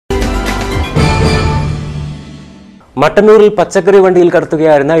മട്ടന്നൂരിൽ പച്ചക്കറി വണ്ടിയിൽ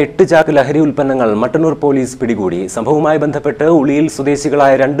കടത്തുകയായിരുന്ന 8 ചാക്ക് ലഹരി ഉൽപ്പന്നങ്ങൾ മട്ടന്നൂർ പോലീസ് പിടികൂടി. സംഭവവുമായി ബന്ധപ്പെട്ട് ഉളിയിൽ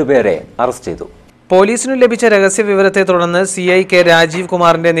സ്വദേശികളായ 2 പേരെ അറസ്റ്റ് ചെയ്തു. പോലീസിനു ലഭിച്ച രഹസ്യ വിവരത്തെ തുടർന്ന് സിഐ കെ രാജീവ്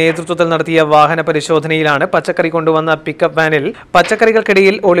കുമാറിന്റെ നേതൃത്വത്തിൽ നടത്തിയ വാഹന പരിശോധനയിലാണ് പച്ചക്കറി കൊണ്ടുവന്ന പിക്കപ്പ് വാനിൽ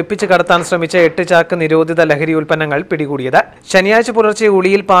പച്ചക്കറികൾക്കിടയിൽ ഒളിപ്പിച്ച് കടത്താൻ ശ്രമിച്ച 8 ചാക്ക് നിരോധിത ലഹരി ഉൽപ്പന്നങ്ങൾ പിടികൂടിയത്. ശനിയാഴ്ച പുലർച്ചെ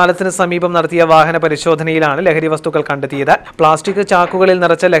ഉളിയിൽ പാലത്തിന് സമീപം നടത്തിയ വാഹന പരിശോധനയിലാണ് ലഹരി വസ്തുക്കൾ കണ്ടെത്തിയത്. പ്ലാസ്റ്റിക് ചാക്കുകളിൽ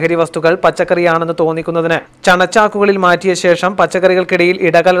നിറച്ച ലഹരി വസ്തുക്കൾ പച്ചക്കറിയാണെന്ന് തോന്നിക്കുന്നതിന് ചണച്ചാക്കുകളിൽ മാറ്റിയ ശേഷം പച്ചക്കറികൾക്കിടയിൽ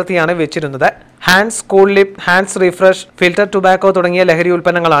ഇടകലർത്തിയാണ് വെച്ചിരുന്നത്. Hands, cool lip, hands refresh, filter tobacco തുടങ്ങിയ ലഹരി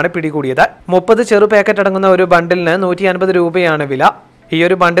ഉൽപ്പന്നങ്ങളാണ് പിടികൂടിയത്. 30 ചെറു പാക്കറ്റ് അടങ്ങുന്ന ഒരു ബണ്ടിലിന് 150 രൂപയാണ് വില. ഈ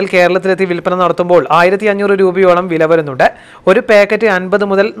ഒരു ബണ്ടിൽ കേരളത്തിലെത്തി വിൽപ്പന നടത്തുമ്പോൾ 1500 രൂപയോളം വില വരുന്നുണ്ട്. ഒരു പാക്കറ്റ് 50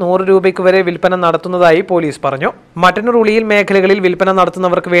 മുതൽ 100 രൂപയ്ക്ക് വരെ വിൽപ്പന നടത്തുന്നതായി പോലീസ് പറഞ്ഞു. മട്ടന്നൂർ ഉളിയിൽ മേഖലകളിൽ വിൽപ്പന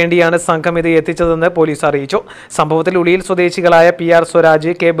നടത്തുന്നവർക്ക് വേണ്ടിയാണ് സംഘം ഇത് എത്തിച്ചതെന്ന് പോലീസ് അറിയിച്ചു. സംഭവത്തിൽ ഉളിയിൽ സ്വദേശികളായ PR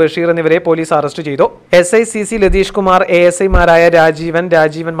സ്വരാജ്, K ബഷീർ എന്നിവരെ പോലീസ് അറസ്റ്റ് ചെയ്തു. SI CC Latheesh Kumar, ASI-മാരായ Rajeevan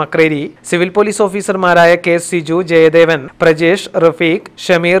Makreri, civil police ഓഫീസർമാരായ K സിജു, ജയദേവൻ, പ്രജേഷ്, റഫീഖ്,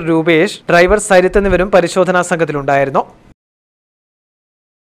 ഷമീർ, രൂപേഷ്, ഡ്രൈവർ സരിത്ത് എന്നിവരും പരിശോധനാ സംഘത്തിലുണ്ടായിരുന്നു.